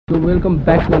So welcome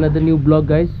back to another new vlog,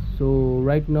 guys. So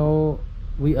right now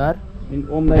we are in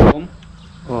Omdai home.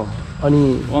 Oh, ani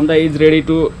Omdai is ready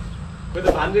to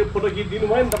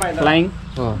flying.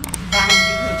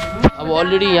 अब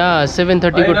already यहाँ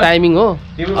 7:30 को timing हो।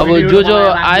 अब जो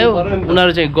आयो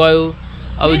उनीहरु चाहिँ गयो,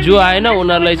 अब जो आएन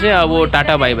उनीहरुलाई चाहिँ अब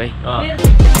Tata bye bye.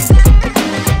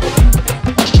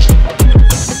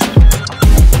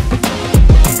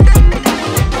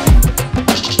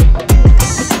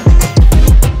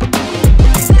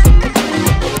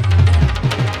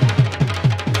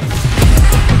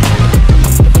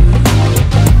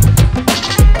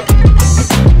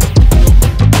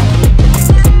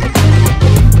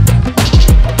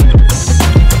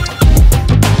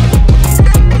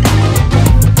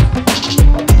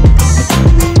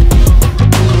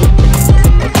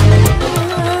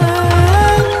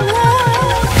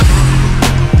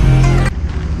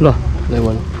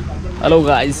 Hello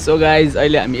guys, so guys,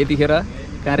 अहिले हामी यतिखेर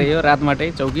कारे यो रातमाटे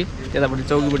चौकी त्यतापट्टि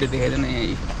चौकीपट्टि देखाइदैन यहाँ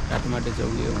रातमाटे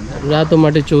चौकी हो भन्छ।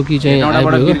 रातमाटे चौकी चाहिँ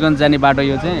हेटौडाबाट वीरगञ्ज जाने बाटो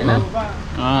यो चाहिँ हैन।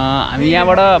 हामी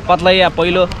यहाँबाट पत्लैया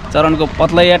पहिलो चरणको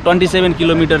पत्लैया 27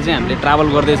 किलोमिटर चाहिँ हामीले ट्राभल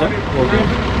गर्दै छौं।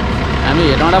 हामी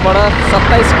हेटौडाबाट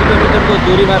 27 किलोमिटरको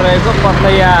दूरीमा रहेको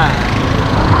पत्लैया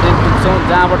चाहिँ पुग्छौं,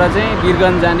 जहाँबाट चाहिँ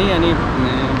वीरगञ्ज जाने अनि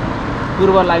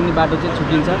पूर्व लाग्ने बाटो चाहिँ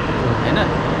छुटिन्छ हैन।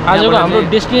 आजको हाम्रो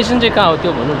डेस्टिनेसन चाहिँ कहाँ हो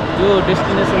त्यो भन्नु न। त्यो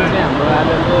डेस्टिनेसन चाहिँ हाम्रो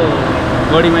आजको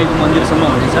गडी माईको मन्दिरसम्म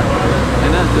हुनेछ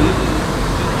हैन। जुन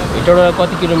हेटौडा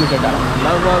कति किलोमिटर टाढा?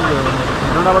 लगभग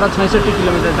हेटौडाबाट 66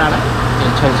 किलोमिटर टाढा।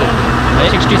 66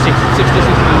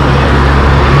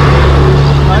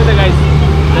 guys,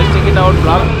 let's check it out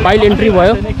blog. Wild entry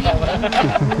भयो।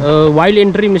 वाइल्ड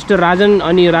एन्ट्री मिस्टर राजन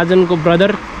अनि राजनको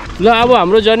ब्रदर। ल अब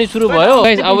हाम्रो जर्नी सुरु भयो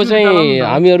गाइस। अब चाहिँ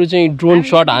हामीहरु चाहिँ ड्रोन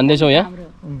शट हान्दै छौं यहाँ।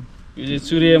 यो चाहिँ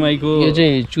चुरिया माईको, यो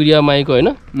चाहिँ चुरिया माईको हैन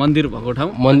मन्दिर भएको ठाउँ।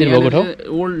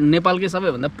 ओल्ड नेपालकै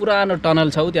सबैभन्दा पुरानो टनल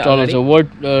छ त्यहाँ। टनल छ वर्ल्ड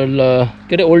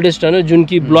के रे ओल्डेस्ट टनल, जुन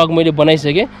कि ब्लग मैले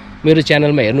बनाइसके मेरो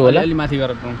च्यानलमा हेर्नु होला। अलि माथि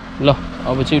गरेर ल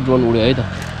अब चाहिँ ड्रोन उड्यो है त।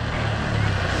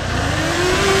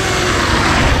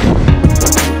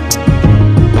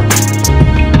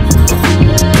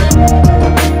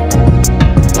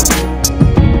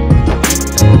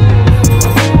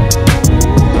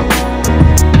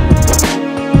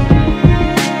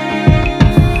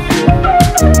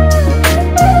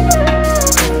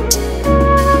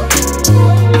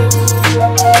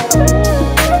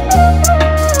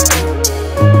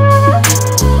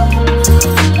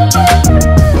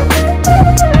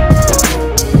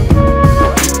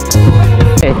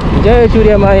 जय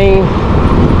चुरिया my.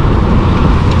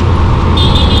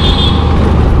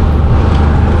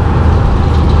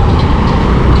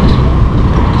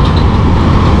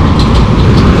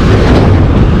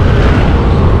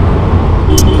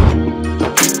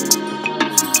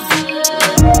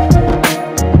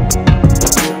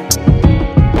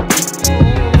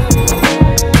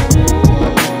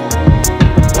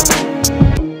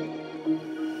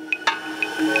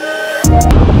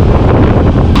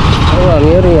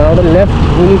 Left,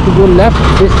 we need to go left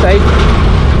this side.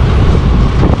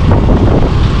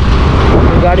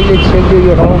 गाडीले छेक्दियो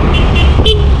यो ठाउँ।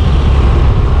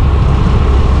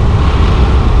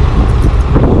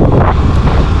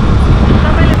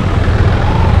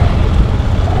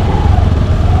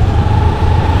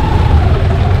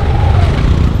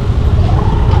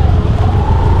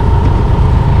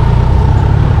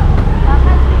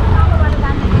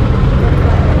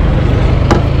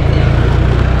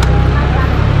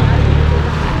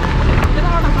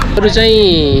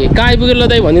 चाहिँ कहाँ आइपुग्यो ल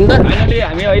दाइ भनिदिनु त। फाइनली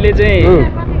हामी अहिले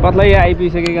चाहिँ पत्लैया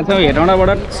आइपुगिसकेका छौँ। हेटौडाबाट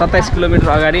 27 किलोमिटर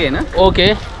अगाडि हैन। ओके।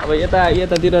 अब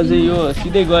यतातिर चाहिँ यो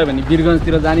सिधै गयो भने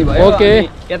वीरगञ्जतिर जाने भयो। ओके।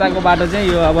 यताको बाटो चाहिँ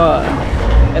यो अब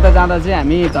यता जाँदा चाहिँ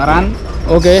हामी धरान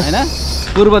ओके हैन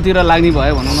पूर्वतिर लाग्ने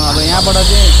भयो भनौँ न। अब यहाँबाट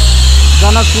चाहिँ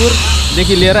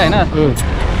जनकपुरदेखि लिएर हैन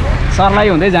सर्लाही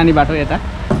हुँदै जाने बाटो यता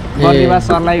बर्दिवा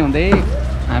सर्लाही हुँदै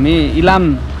हामी इलाम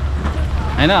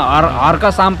हैन हर्का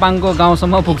साम्पाङको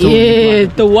गाउँसम्म पुग्छौँ। ए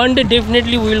त one day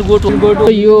definitely we will go to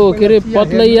यो के रे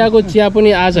पत्लैयाको चिया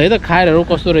पनि आज है त खाएर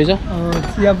कस्तो रहेछ।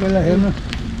 चिया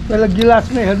पहिला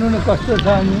गिलासमै हेर्नु न कस्तो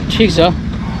छ। ठिक छ,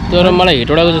 तर मलाई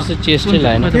हेटौडाको जस्तो टेस्टै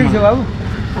लागेन। ठिक छ बाबु।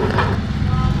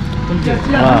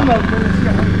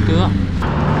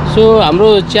 सो हाम्रो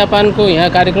चियापानको यहाँ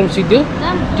कार्यक्रम सिद्धियो,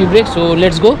 tea break. So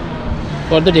let's go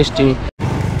for the destiny.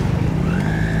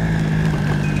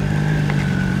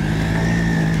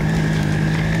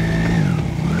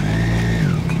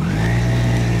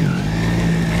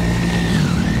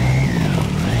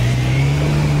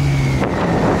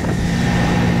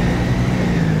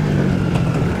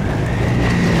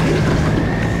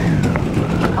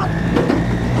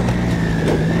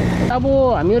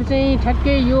 हामीहरू चाहिँ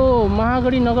ठ्याक्कै यो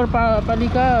महागढी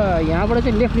नगरपालिका यहाँबाट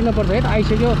चाहिँ लेफ्ट लिनुपर्छ है त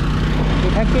आइसक्यो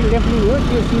यो ठ्याक्कै लेफ्ट लिनु हो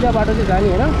त्यो सिधा बाटो चाहिँ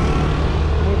जाने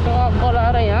होइन टक्क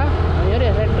लाएर यहाँ हामीहरू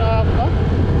यसरी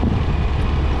टक्क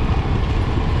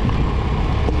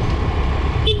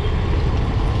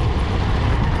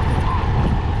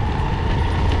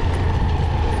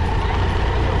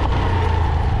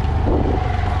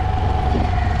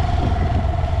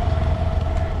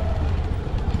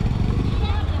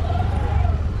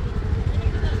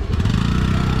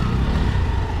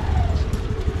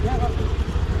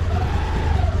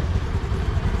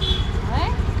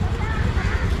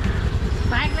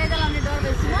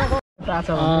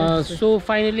सो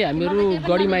फाइनली हामीहरू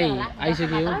गडी माई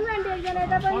आइसक्यौँ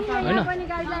होइन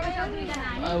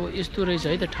अब यस्तो रहेछ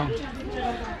है त ठाउँ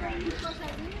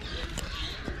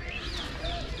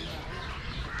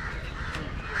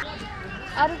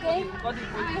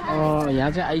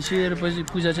यहाँ चाहिँ आइसकेपछि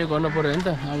पूजा चाहिँ गर्नु पर्यो नि त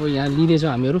अब यहाँ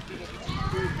लिँदैछौँ हामीहरू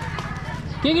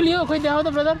के लियो खोइ देखाऊ त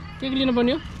ब्रदर के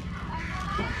लिनुपर्ने हो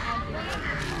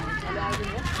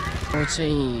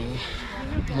चाहिँ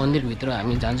मन्दिरभित्र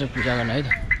हामी जान्छौँ पूजा गर्न है त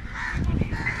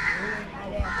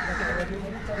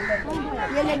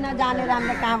यसले नजाने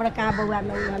राम्रो कहाँबाट कहाँ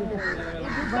बौगार्नु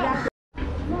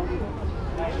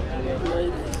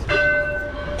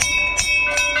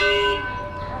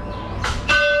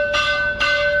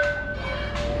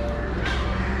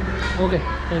ओके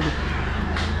थ्याङ्क यू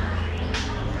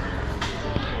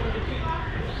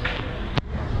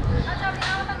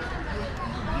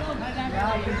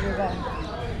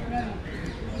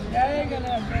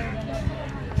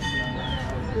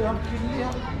यो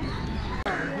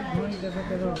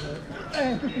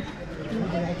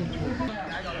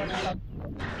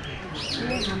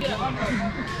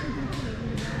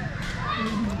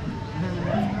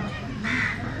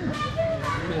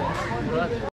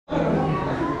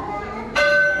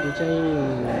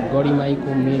चाहिँ गडी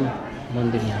माईको मेन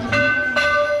मन्दिर यहाँ छ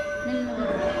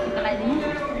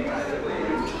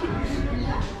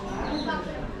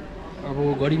अब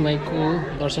गडी माईको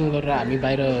दर्शन गरेर हामी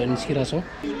बाहिर निस्किरहेको छौँ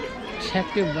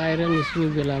ठ्याक्कै बाहिर निस्किने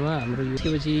बेलामा हाम्रो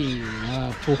यसपछि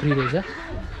यहाँ पोखरी रहेछ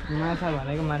माछा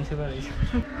भनेको मान्छे पो रहेछ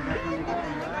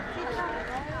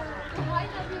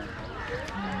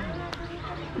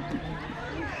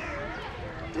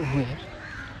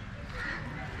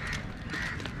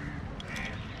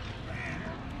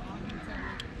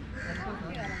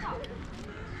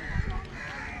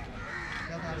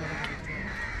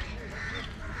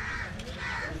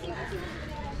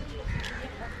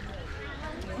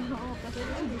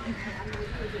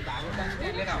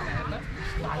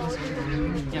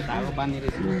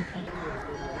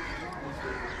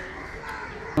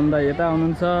अन्त यता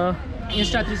आउनुहुन्छ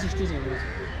इन्स्टा 360 छ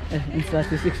इन्स्टा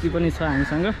 360 पनि छ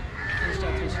हामीसँग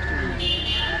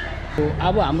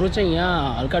अब हाम्रो चाहिँ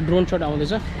यहाँ हल्का ड्रोन शट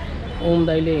आउँदैछ ओम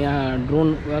दाइले यहाँ ड्रोन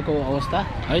गएको अवस्था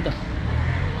है त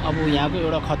अब यहाँको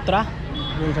एउटा खतरा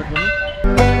ड्रोन शट पनि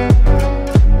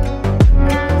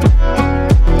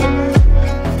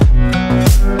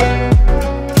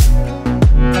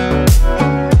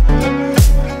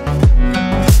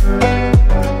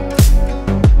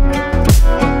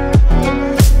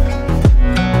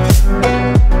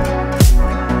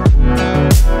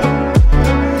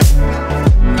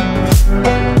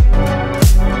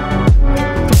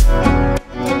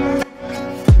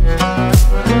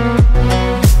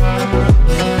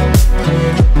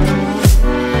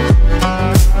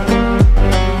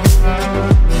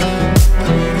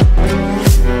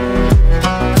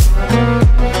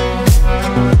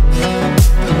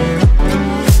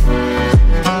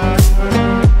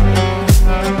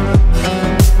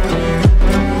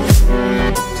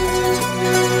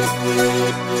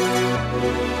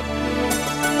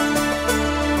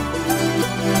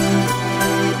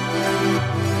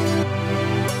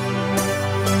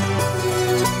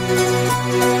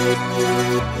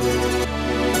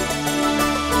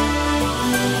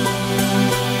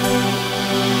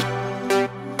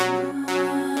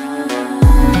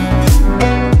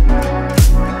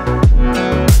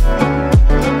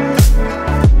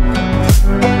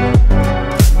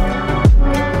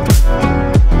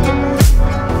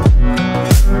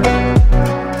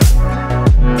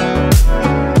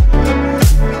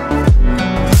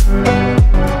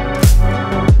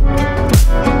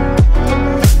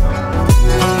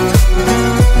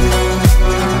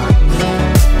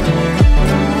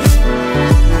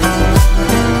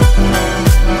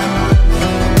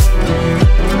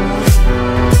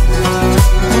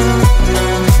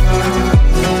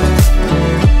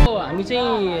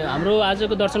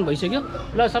आजको दर्शन भइसक्यो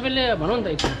ल सबैले भनौँ न त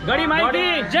एकछिन गडी माई की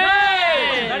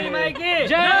जय गडी my Ki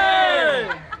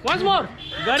Jay once more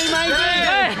Gadi Mai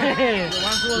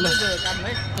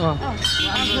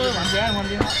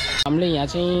हामीले यहाँ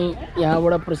चाहिँ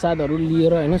यहाँबाट प्रसादहरू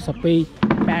लिएर हैन सबै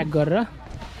प्याक गरेर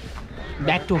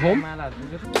ब्याक टु होम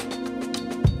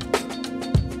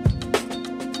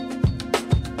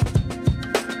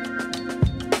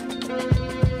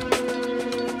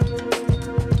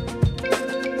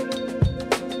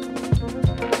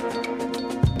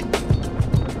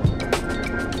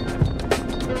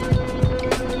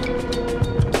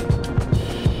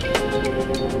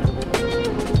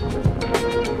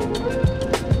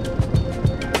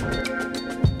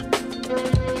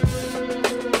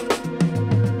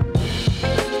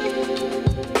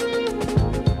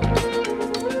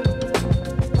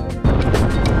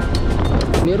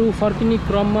मेरो फर्किने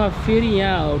क्रममा फेरि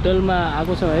यहाँ होटलमा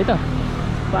आएको छ है त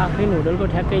पाखरिन होटलको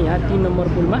ठ्याक्कै यहाँ 3 नम्बर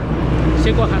पुलमा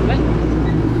सेको खानलाई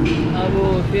अब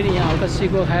फेरि यहाँ हल्का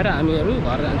सेको खाएर हामीहरू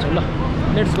घर जान्छौँ ल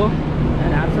let's go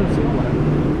and have some Seiko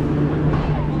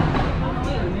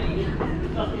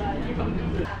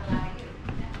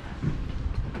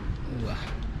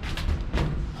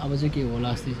अब चाहिँ के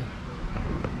होला जस्तै छ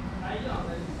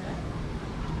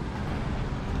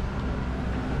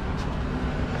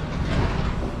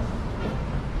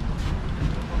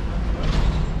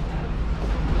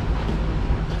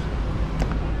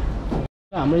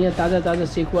हाम्रो यहाँ ताजा ताजा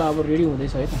सेकुवा अब रेडी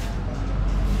हुँदैछ है त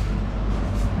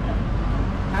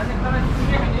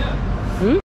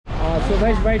सो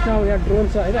गाइस राइट नाउ यहाँ ड्रोन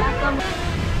छ है त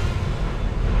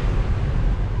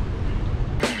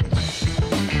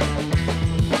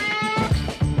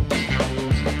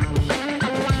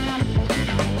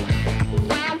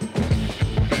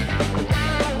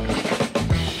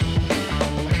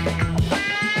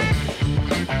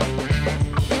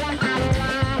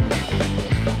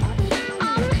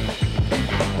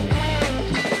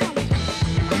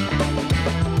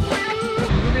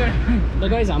ल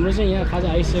गाइस हाम्रो चाहिँ यहाँ खाजा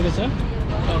आइसकेको छ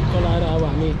टक्क लाएर अब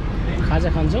हामी खाजा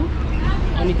खान्छौँ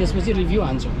अनि त्यसपछि रिभ्यू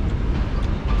हान्छौँ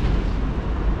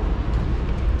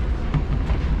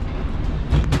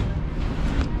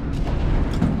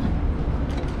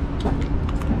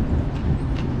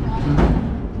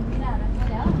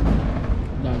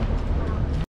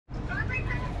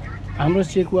हाम्रो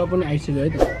सेकुवा पनि आइसक्यो है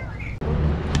त